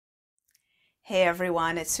Hey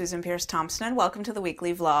everyone, it's Susan Pierce Thompson and welcome to the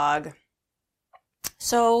weekly vlog.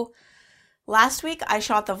 So last week I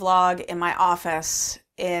shot the vlog in my office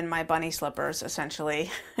in my bunny slippers, essentially,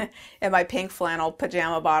 in my pink flannel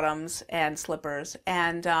pajama bottoms and slippers.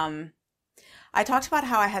 And I talked about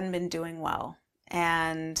how I hadn't been doing well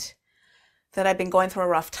and that I'd been going through a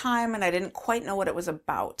rough time and I didn't quite know what it was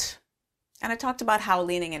about. And I talked about how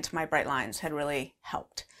leaning into my bright lines had really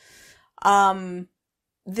helped.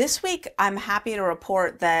 This week, I'm happy to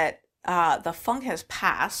report that the funk has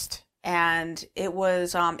passed, and it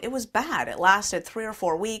was bad. It lasted 3 or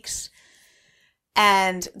 4 weeks,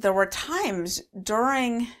 and there were times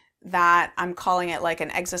during that, I'm calling it like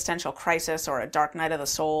an existential crisis or a dark night of the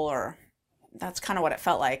soul, or that's kind of what it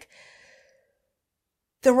felt like.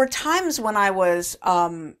 There were times when I was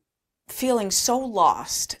feeling so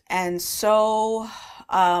lost and so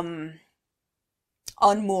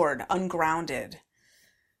unmoored, ungrounded,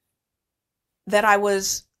 that I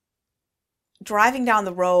was driving down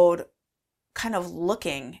the road kind of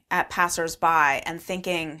looking at passersby and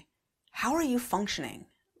thinking, how are you functioning?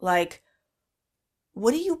 Like,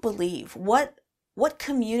 what do you believe? What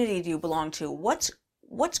community do you belong to?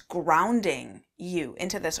 What's grounding you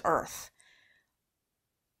into this earth?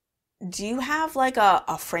 Do you have like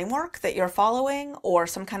a framework that you're following or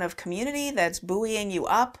some kind of community that's buoying you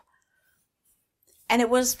up? And it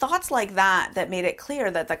was thoughts like that that made it clear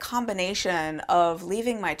that the combination of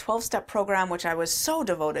leaving my 12-step program, which I was so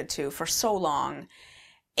devoted to for so long,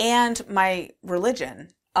 and my religion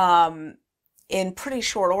in pretty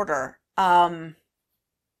short order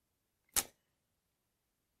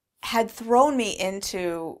had thrown me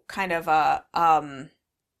into kind of a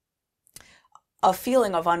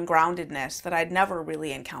feeling of ungroundedness that I'd never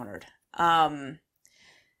really encountered.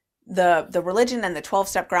 The religion and the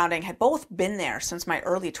 12-step grounding had both been there since my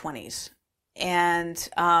early 20s. And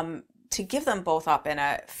to give them both up in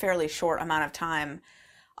a fairly short amount of time,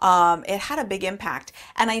 it had a big impact.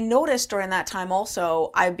 And I noticed during that time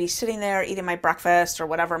also, I'd be sitting there eating my breakfast or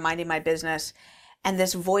whatever, minding my business, and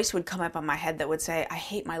this voice would come up in my head that would say, I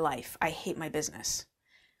hate my life. I hate my business.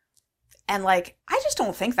 And like, I just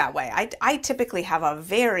don't think that way. I typically have a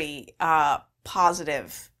very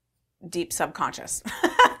positive, deep subconscious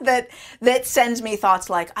that sends me thoughts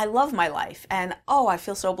like, I love my life, and oh, I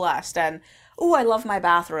feel so blessed, and oh, I love my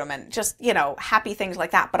bathroom, and just, happy things like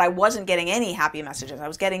that. But I wasn't getting any happy messages. I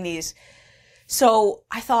was getting these. So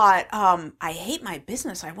I thought, I hate my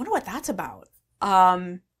business. I wonder what that's about.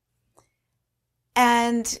 And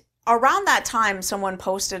around that time, someone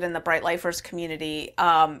posted in the Bright Lifers community,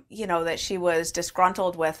 that she was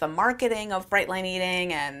disgruntled with the marketing of Bright Line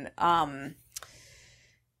Eating and,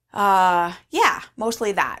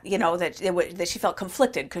 mostly that, that she felt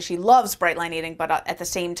conflicted because she loves Bright Line Eating, but at the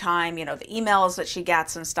same time, the emails that she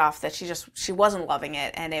gets and stuff, that she wasn't loving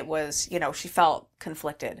it. And it was, she felt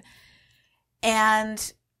conflicted.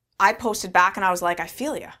 And I posted back and I was like, I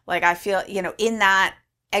feel you. Like, I feel, in that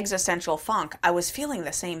existential funk, I was feeling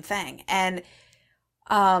the same thing. And,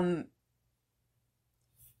 I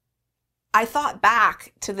thought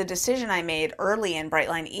back to the decision I made early in Bright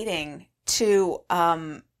Line Eating to,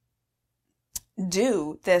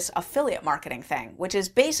 do this affiliate marketing thing, which is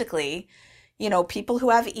basically, people who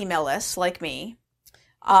have email lists like me,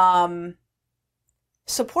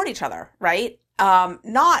 support each other, right?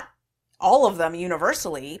 Not all of them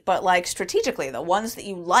universally, but like strategically, the ones that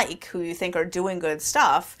you like, who you think are doing good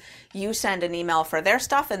stuff, you send an email for their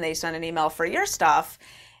stuff and they send an email for your stuff.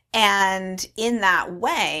 And in that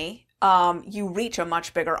way, you reach a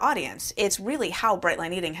much bigger audience. It's really how Bright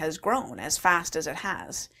Line Eating has grown as fast as it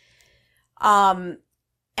has. And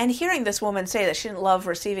hearing this woman say that she didn't love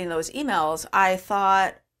receiving those emails, I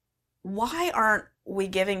thought, why aren't we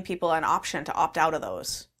giving people an option to opt out of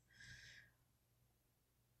those?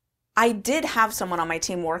 I did have someone on my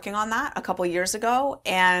team working on that a couple years ago,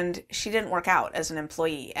 and she didn't work out as an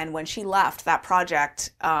employee. And when she left, that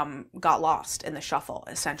project got lost in the shuffle,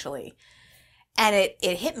 essentially. And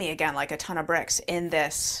it hit me again like a ton of bricks in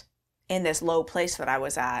this low place that I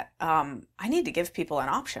was at. I need to give people an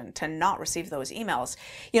option to not receive those emails.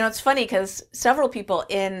 It's funny because several people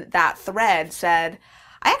in that thread said,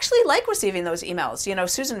 I actually like receiving those emails.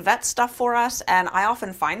 Susan vets stuff for us, and I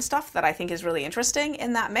often find stuff that I think is really interesting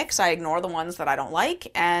in that mix. I ignore the ones that I don't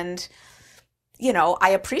like, and, I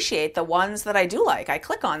appreciate the ones that I do like. I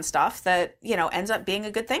click on stuff that, ends up being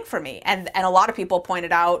a good thing for me. And a lot of people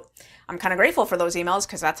pointed out, I'm kind of grateful for those emails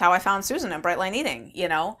because that's how I found Susan and Bright Line Eating,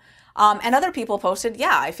 and other people posted,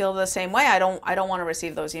 yeah, I feel the same way. I don't want to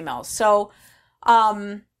receive those emails. So,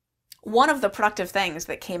 one of the productive things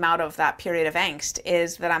that came out of that period of angst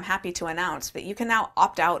is that I'm happy to announce that you can now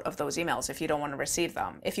opt out of those emails if you don't want to receive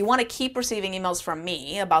them. If you want to keep receiving emails from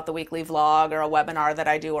me about the weekly vlog or a webinar that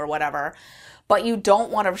I do or whatever, but you don't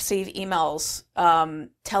want to receive emails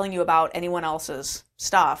telling you about anyone else's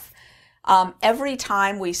stuff, every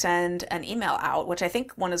time we send an email out, which I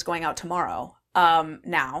think one is going out tomorrow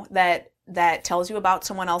now, that tells you about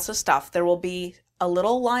someone else's stuff, there will be a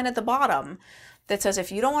little line at the bottom that says,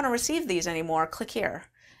 if you don't want to receive these anymore, click here.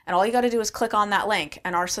 And all you got to do is click on that link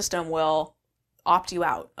and our system will opt you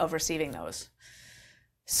out of receiving those.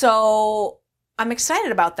 So I'm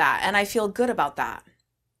excited about that and I feel good about that.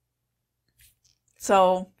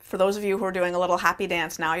 So for those of you who are doing a little happy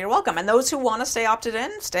dance now, you're welcome. And those who want to stay opted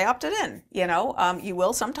in, stay opted in. You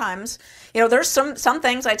will sometimes, there's some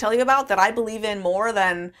things I tell you about that I believe in more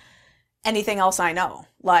than anything else I know,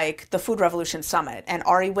 like the Food Revolution Summit and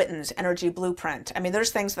Ari Whitten's Energy Blueprint. I mean,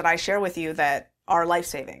 there's things that I share with you that are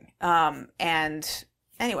life-saving. And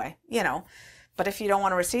anyway, but if you don't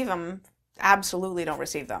want to receive them, absolutely don't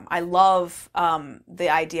receive them. I love the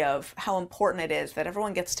idea of how important it is that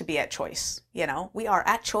everyone gets to be at choice. We are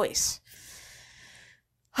at choice.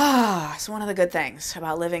 It's one of the good things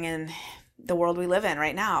about living in the world we live in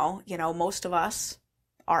right now. Most of us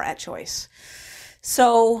are at choice.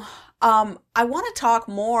 So I want to talk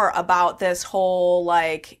more about this whole,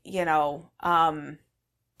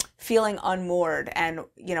 feeling unmoored and,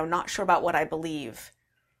 not sure about what I believe.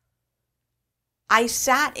 I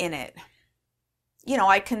sat in it.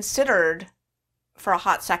 I considered for a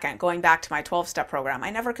hot second going back to my 12-step program. I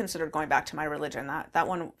never considered going back to my religion. That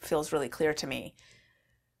one feels really clear to me.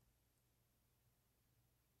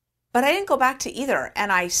 But I didn't go back to either.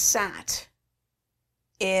 And I sat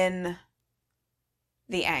in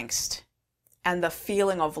the angst and the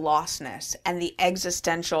feeling of lostness and the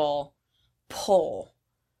existential pull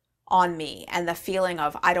on me and the feeling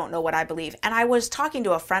of, I don't know what I believe. And I was talking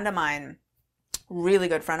to a friend of mine, really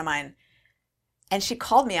good friend of mine, and she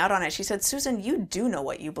called me out on it. She said, Susan, you do know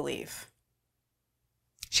what you believe.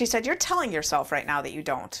 She said, you're telling yourself right now that you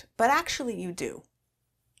don't, but actually you do.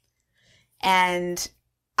 And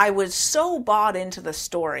I was so bought into the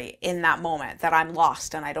story in that moment that I'm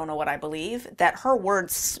lost and I don't know what I believe, that her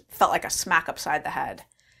words felt like a smack upside the head.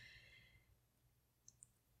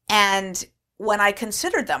 And when I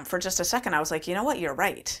considered them for just a second, I was like, you know what? You're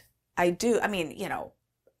right. I do. I mean,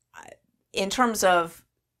 in terms of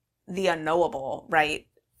the unknowable, right?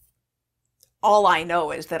 All I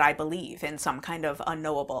know is that I believe in some kind of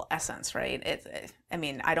unknowable essence, right?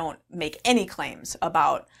 I don't make any claims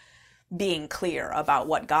about being clear about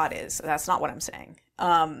what God is. That's not what I'm saying.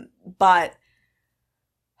 But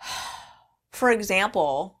for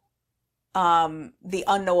example, the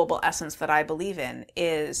unknowable essence that I believe in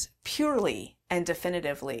is purely and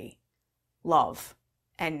definitively love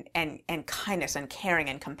and kindness and caring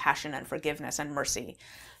and compassion and forgiveness and mercy.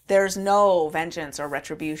 There's no vengeance or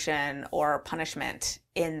retribution or punishment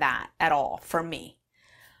in that at all for me.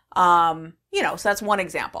 So that's one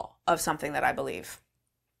example of something that I believe.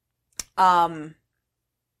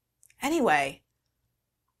 Anyway,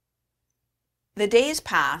 the days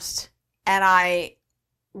passed and I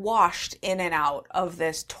washed in and out of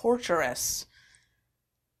this torturous,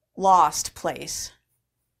 lost place.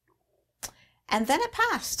 And then it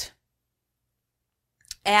passed.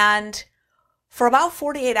 And for about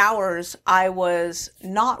 48 hours, I was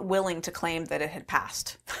not willing to claim that it had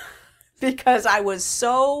passed because I was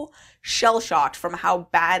so shell-shocked from how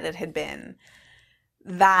bad it had been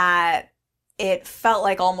that it felt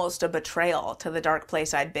like almost a betrayal to the dark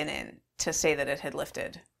place I'd been in to say that it had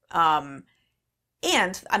lifted. And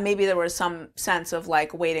maybe there was some sense of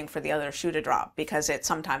waiting for the other shoe to drop because it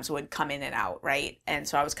sometimes would come in and out, right? And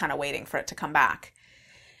so I was kind of waiting for it to come back.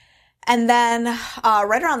 And then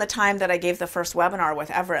right around the time that I gave the first webinar with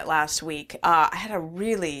Everett last week, I had a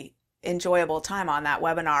really enjoyable time on that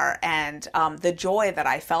webinar. And the joy that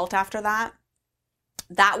I felt after that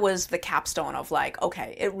was the capstone of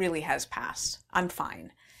okay, it really has passed. I'm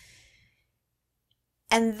fine.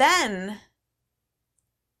 And then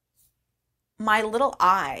my little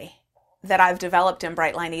eye that I've developed in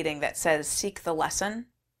Bright Line Eating that says, seek the lesson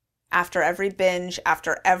after every binge,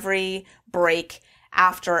 after every break,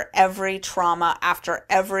 after every trauma, after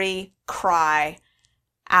every cry,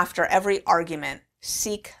 after every argument,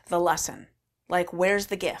 seek the lesson. Where's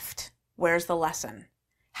the gift? Where's the lesson?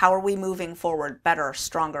 How are we moving forward better,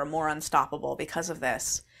 stronger, more unstoppable because of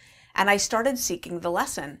this? And I started seeking the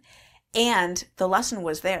lesson. And the lesson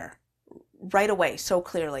was there right away, so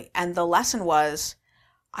clearly. And the lesson was,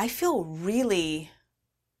 I feel really,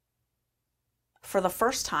 for the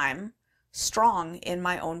first time, strong in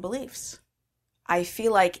my own beliefs. I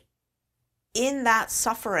feel like in that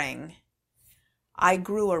suffering, I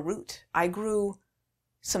grew a root. I grew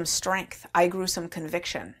some strength. I grew some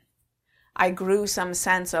conviction. I grew some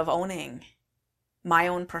sense of owning my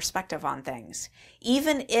own perspective on things.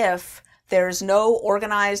 Even if there's no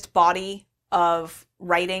organized body of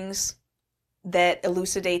writings that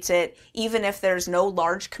elucidates it, even if there's no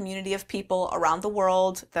large community of people around the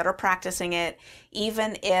world that are practicing it,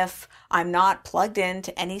 even if I'm not plugged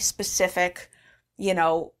into any specific,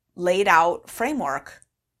 laid out framework,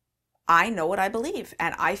 I know what I believe,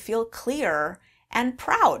 and I feel clear and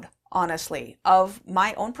proud, honestly, of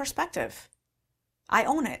my own perspective. I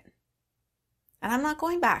own it. And I'm not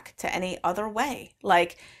going back to any other way.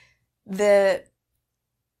 Like the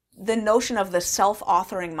notion of the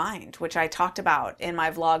self-authoring mind, which I talked about in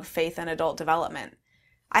my vlog, Faith and Adult Development.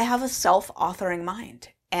 I have a self-authoring mind,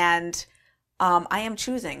 and I am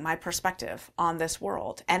choosing my perspective on this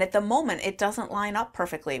world. And at the moment, it doesn't line up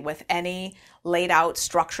perfectly with any laid out,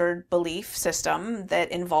 structured belief system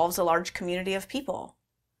that involves a large community of people.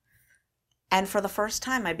 And for the first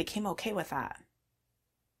time, I became okay with that.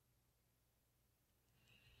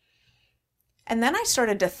 And then I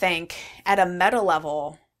started to think at a meta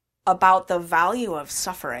level about the value of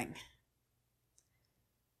suffering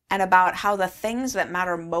and about how the things that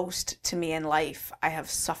matter most to me in life I have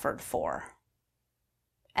suffered for.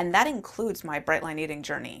 And that includes my Bright Line Eating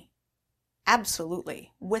journey.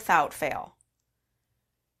 Absolutely, without fail.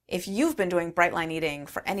 If you've been doing Bright Line Eating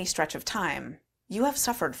for any stretch of time, you have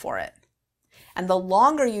suffered for it. And the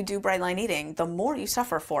longer you do Bright Line Eating, the more you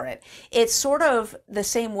suffer for it. It's sort of the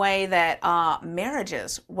same way that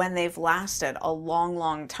marriages, when they've lasted a long,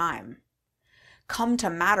 long time, come to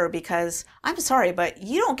matter because, I'm sorry, but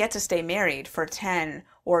you don't get to stay married for 10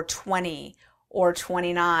 or 20 or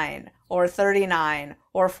 29 or 39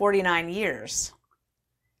 or 49 years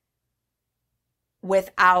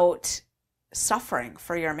without suffering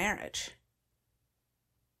for your marriage.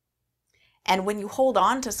 And when you hold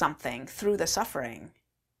on to something through the suffering,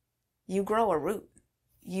 you grow a root.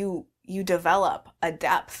 You develop a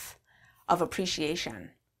depth of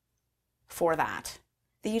appreciation for that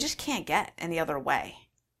you just can't get any other way.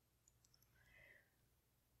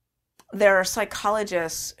 There are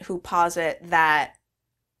psychologists who posit that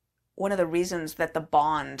one of the reasons that the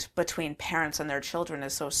bond between parents and their children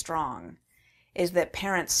is so strong is that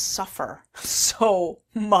parents suffer so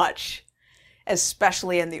much,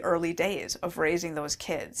 especially in the early days of raising those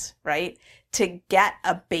kids, right? To get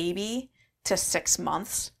a baby to 6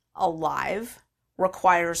 months alive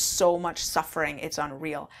requires so much suffering, it's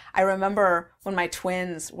unreal. I remember when my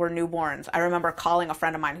twins were newborns, I remember calling a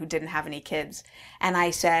friend of mine who didn't have any kids, and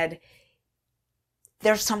I said,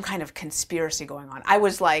 there's some kind of conspiracy going on. I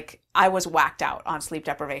was whacked out on sleep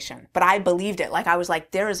deprivation, but I believed it. I was like,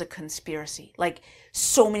 there is a conspiracy.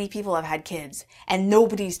 So many people have had kids and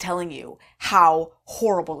nobody's telling you how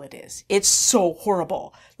horrible it is. It's so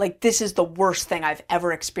horrible. This is the worst thing I've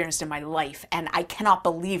ever experienced in my life. And I cannot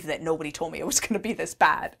believe that nobody told me it was going to be this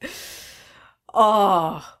bad.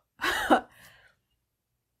 Oh,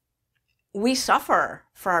 we suffer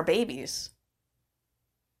for our babies.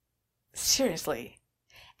 Seriously.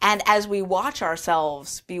 And as we watch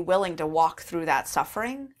ourselves be willing to walk through that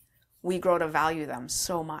suffering, we grow to value them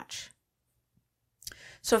so much.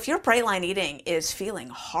 So if your Bright Line Eating is feeling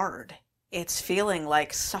hard, it's feeling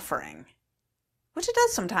like suffering, which it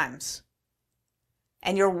does sometimes,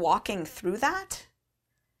 and you're walking through that,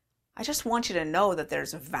 I just want you to know that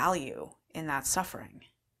there's a value in that suffering.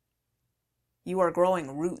 You are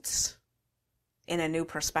growing roots in a new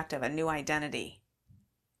perspective, a new identity,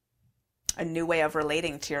 a new way of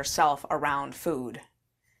relating to yourself around food.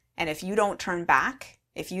 And if you don't turn back,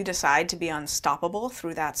 if you decide to be unstoppable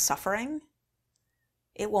through that suffering,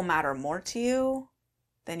 it will matter more to you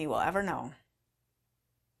than you will ever know.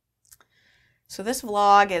 So this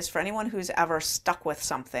vlog is for anyone who's ever stuck with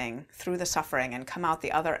something through the suffering and come out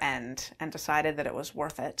the other end and decided that it was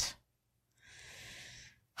worth it.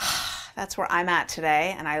 That's where I'm at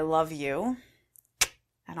today, and I love you,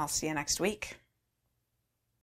 and I'll see you next week.